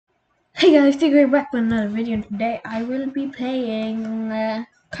Hey guys, Tigray back with another video, and today I will be playing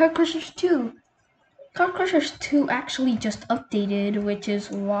Car Crushers 2. Car Crushers 2 actually just updated, which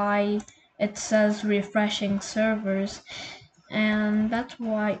is why it says refreshing servers. And that's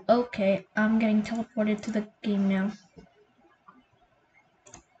why, okay, I'm getting teleported to the game now.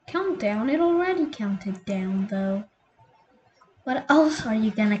 Countdown? It already counted down though. What else are you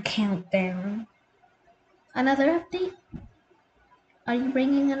gonna count down? Another update? Are you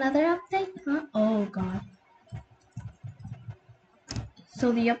bringing another update? Huh? Oh god.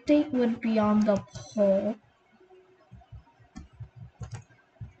 So the update would be on the poll.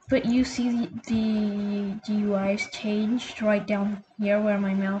 But you see the GUI's changed right down here where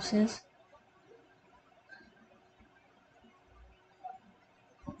my mouse is.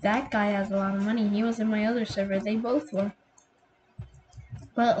 That guy has a lot of money. He was in my other server. They both were.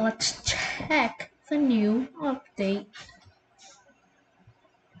 But let's check the new update.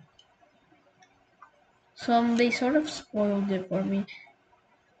 So they sort of spoiled it for me.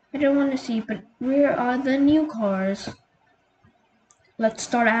 I don't want to see, but where are the new cars? Let's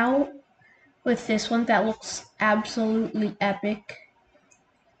start out with this one that looks absolutely epic.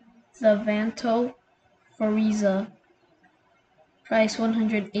 The Vanto Forza. Price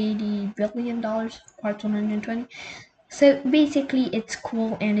 $180 billion, parts 120. So basically it's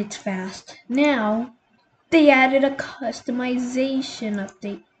cool and it's fast. Now, they added a customization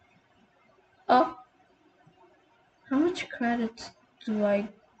update. Oh, how much credits do I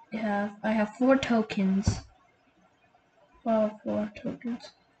have? I have 4 tokens. Well, 4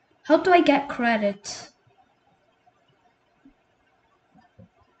 tokens. How do I get credits?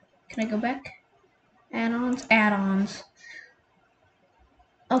 Can I go back? Add-ons, add-ons.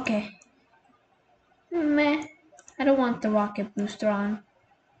 Okay. Meh. I don't want the rocket booster on.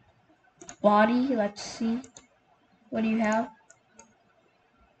 Body, let's see. What do you have?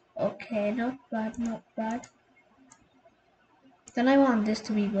 Okay, not bad, not bad. Then I want this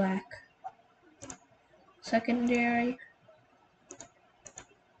to be black. Secondary.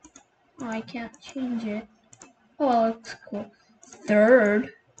 Oh, I can't change it. Oh, well, it's cool. Third.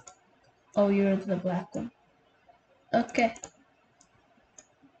 Oh, you're the black one. Okay.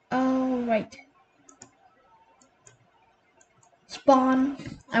 Alright. Spawn.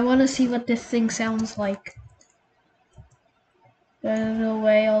 I want to see what this thing sounds like. There's a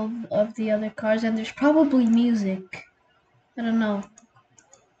way of the other cars, and there's probably music. I don't know.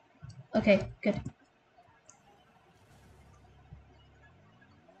 Okay, good.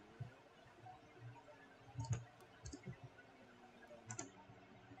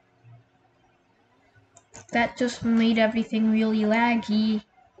 That just made everything really laggy.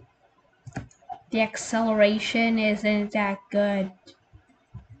 The acceleration isn't that good.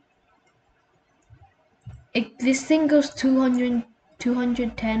 This thing goes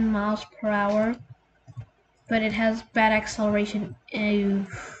 210 miles per hour, but it has bad acceleration. Ew.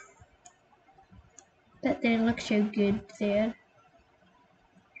 That didn't look so good there.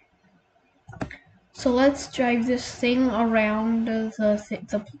 So let's drive this thing around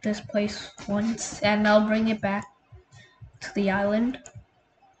this place once, and I'll bring it back to the island.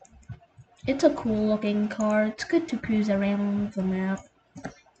 It's a cool looking car. It's good to cruise around the map.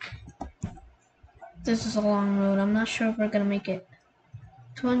 This is a long road. I'm not sure if we're gonna make it.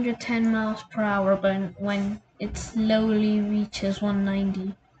 210 miles per hour, but when it slowly reaches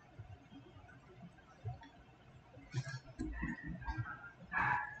 190.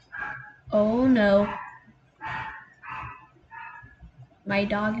 Oh no. My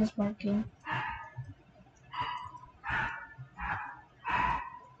dog is barking.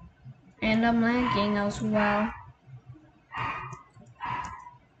 And I'm lagging as well.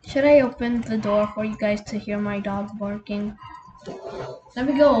 Should I open the door for you guys to hear my dog barking? Let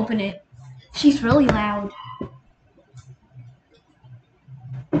me go open it. She's really loud.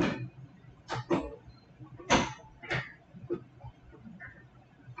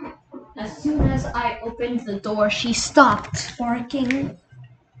 As soon as I opened the door, she stopped barking.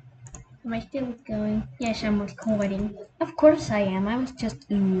 Am I still going? Yes, I'm recording. Of course I am. I was just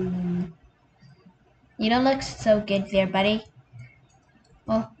You don't look so good there, buddy.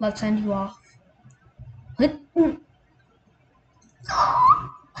 Well, let's send you off.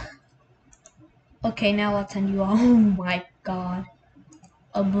 Okay, now let's send you off. Oh my god.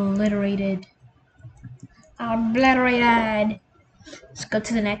 Obliterated. Obliterated. Let's go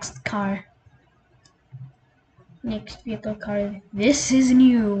to the next car. Next vehicle car. This is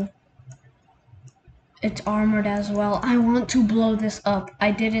new. It's armored as well. I want to blow this up.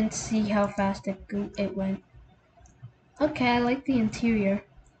 I didn't see how fast it went. Okay, I like the interior.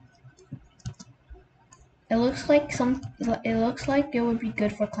 It looks like it would be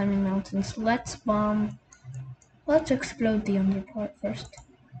good for climbing mountains. Let's explode the under part first.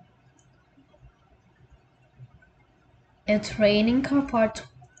 It's raining car parts.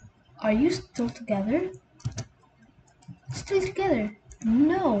 Are you still together? Still together?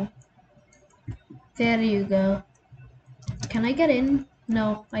 No. There you go. Can I get in?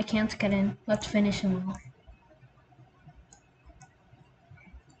 No, I can't get in. Let's finish him off.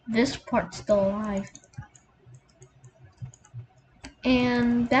 This part's still alive.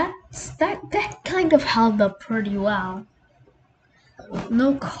 And that kind of held up pretty well.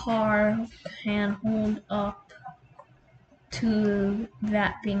 No car can hold up to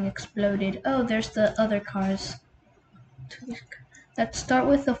that being exploded. Oh, there's the other cars. Let's start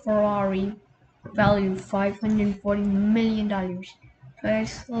with the Ferrari. Value $540 million.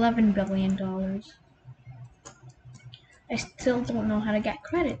 Price $11 billion. I still don't know how to get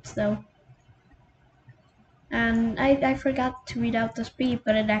credits though. And I forgot to read out the speed,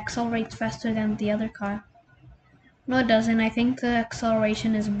 but it accelerates faster than the other car. No, it doesn't. I think the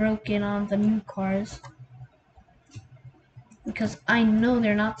acceleration is broken on the new cars. Because I know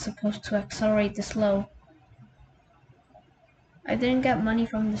they're not supposed to accelerate this low. I didn't get money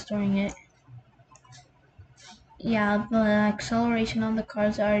from destroying it. Yeah, the acceleration on the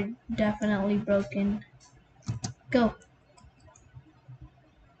cars are definitely broken. Go.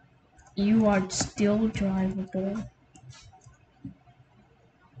 You are still drivable.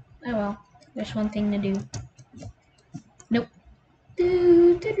 Oh well, there's one thing to do. Nope.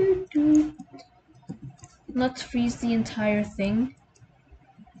 Let's freeze the entire thing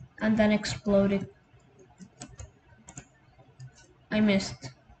and then explode it. I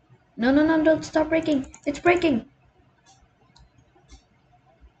missed. No, don't stop braking. It's breaking.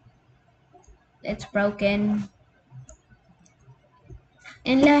 It's broken.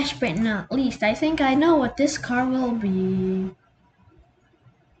 And last but not least, I think I know what this car will be.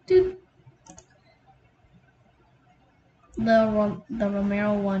 Dude. The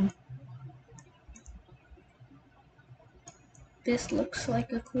Romero one. This looks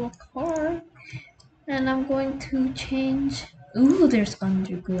like a cool car. And I'm going to change. Ooh, there's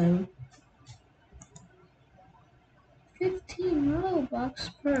underglow. 15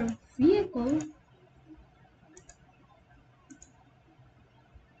 Robux per vehicle.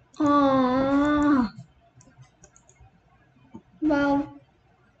 Aww. Well,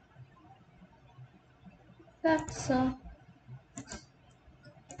 that's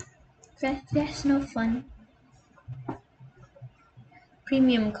no fun.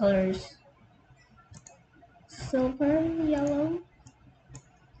 Premium colors. Silver, yellow.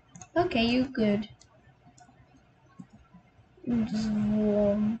 Okay, you good.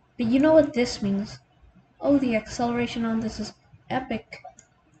 But you know what this means? Oh, the acceleration on this is epic.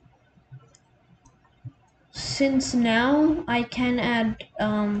 Since now I can add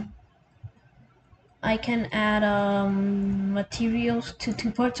materials to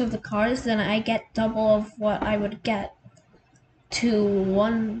two parts of the cars, then I get double of what I would get to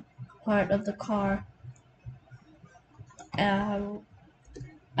one part of the car. I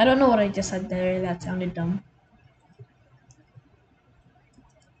don't know what I just said there. That sounded dumb.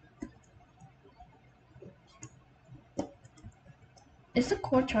 Is the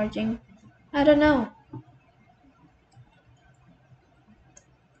core charging? I don't know.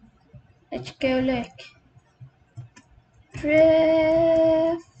 Let's go look.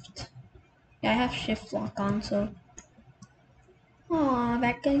 Drift. Yeah, I have shift lock on, so. Aw,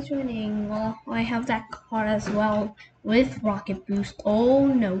 that guy's winning. Well, I have that car as well with rocket boost. Oh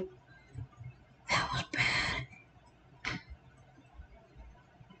no. That was bad.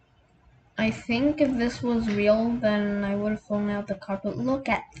 I think if this was real, then I would have flown out the car, but look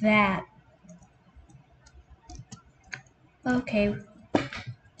at that. Okay.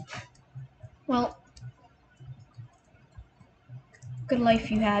 Well, good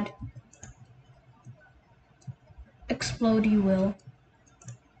life you had. Explode you will.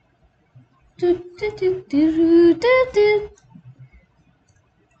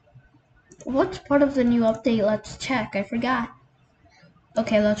 What's part of the new update? Let's check. I forgot.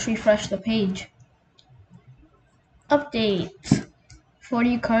 Okay, let's refresh the page. Updates.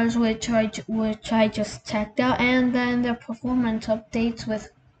 40 cars which I just checked out, and then the performance updates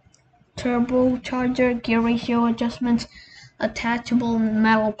with turbocharger, gear ratio adjustments, attachable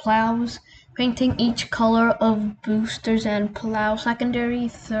metal plows, painting each color of boosters and plow, secondary,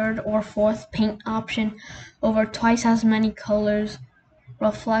 third, or fourth paint option over twice as many colors,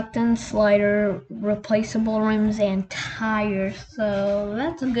 reflectance slider, replaceable rims, and tires. So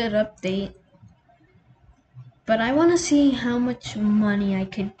that's a good update. But I want to see how much money I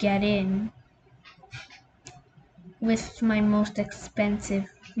could get in. with my most expensive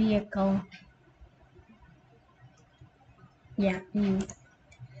vehicle. Yeah, you.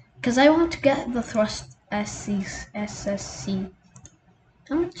 Because I want to get the Thrust SSC.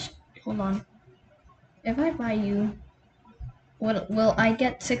 How much? Hold on. If I buy you, will I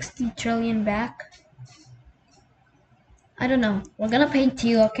get 60 trillion back? I don't know. We're gonna paint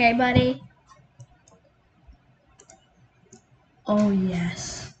you, okay, buddy? Oh,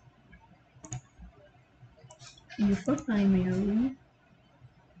 yes. You for primary.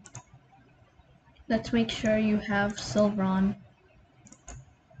 Let's make sure you have silver on.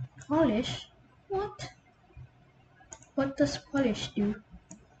 Polish? What? What does polish do?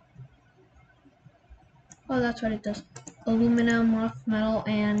 Oh, that's what it does. Aluminum, rough metal,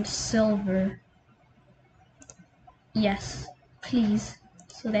 and silver. Yes, please.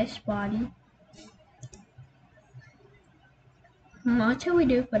 Slash body. What shall we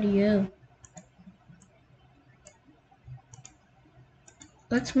do for you?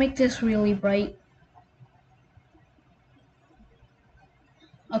 Let's make this really bright.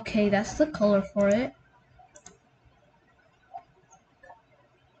 Okay, that's the color for it.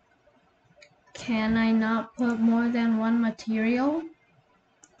 Can I not put more than one material?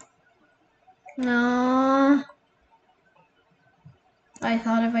 No. I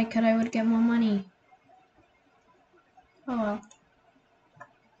thought if I could, I would get more money. Oh well.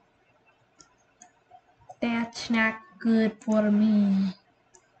 That's not good for me.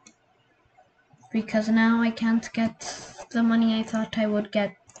 Because now I can't get the money I thought I would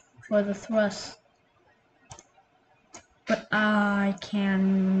get for the thrust. But I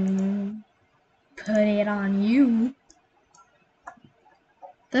can put it on you.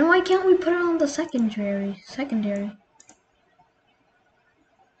 Then why can't we put it on the secondary?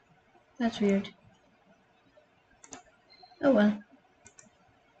 That's weird. Oh well.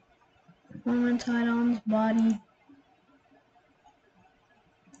 Performance items, body,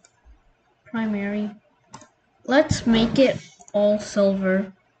 primary. Let's make it all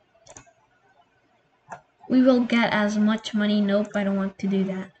silver. We will get as much money. Nope, I don't want to do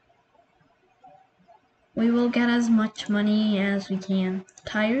that. We will get as much money as we can.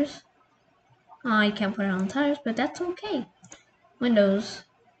 Tires? Oh, I can't put it on tires, but that's okay. Windows.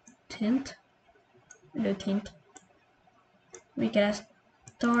 Tint. Window tint. Make it as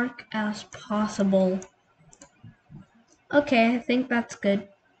dark as possible. Okay, I think that's good.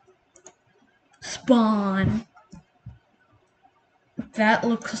 Spawn. That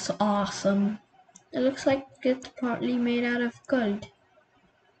looks awesome. It looks like it's partly made out of gold.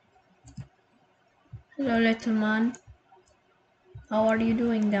 Hello, little man. How are you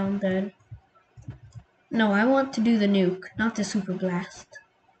doing down there? No, I want to do the nuke, not the super blast.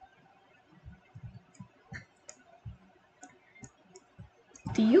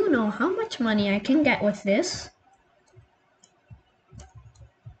 Do you know how much money I can get with this?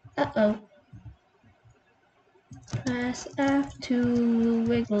 Uh-oh. Press F to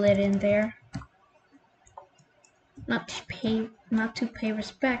wiggle it in there. Not to pay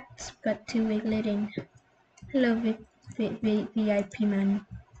respects, but to wiggle it in. Hello, VIP man.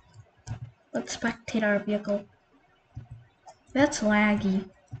 Let's spectate our vehicle. That's laggy.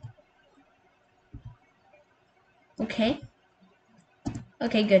 Okay.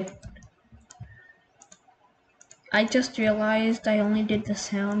 Okay, good. I just realized I only did the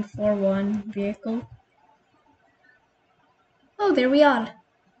sound for one vehicle. Oh, there we are.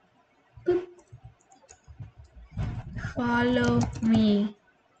 Boop. Follow me.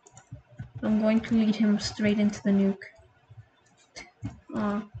 I'm going to lead him straight into the nuke.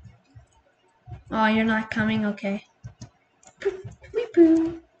 Oh. Oh, you're not coming? Okay.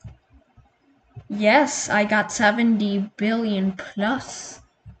 Yes, I got 70 billion plus.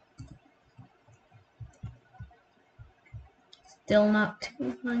 Still not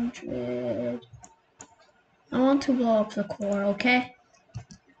 200. I want to blow up the core, okay?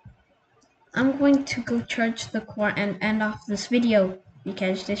 I'm going to go charge the core and end off this video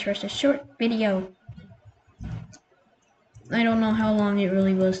because this was a short video. I don't know how long it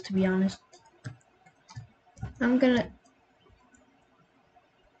really was, to be honest. I'm gonna...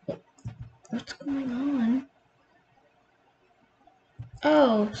 What's going on?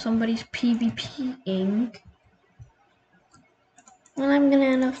 Oh, somebody's PvPing. Well, I'm gonna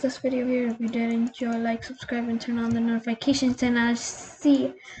end off this video here. If you did enjoy, like, subscribe, and turn on the notifications, and I'll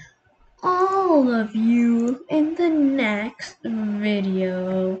see all of you in the next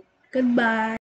video. Goodbye.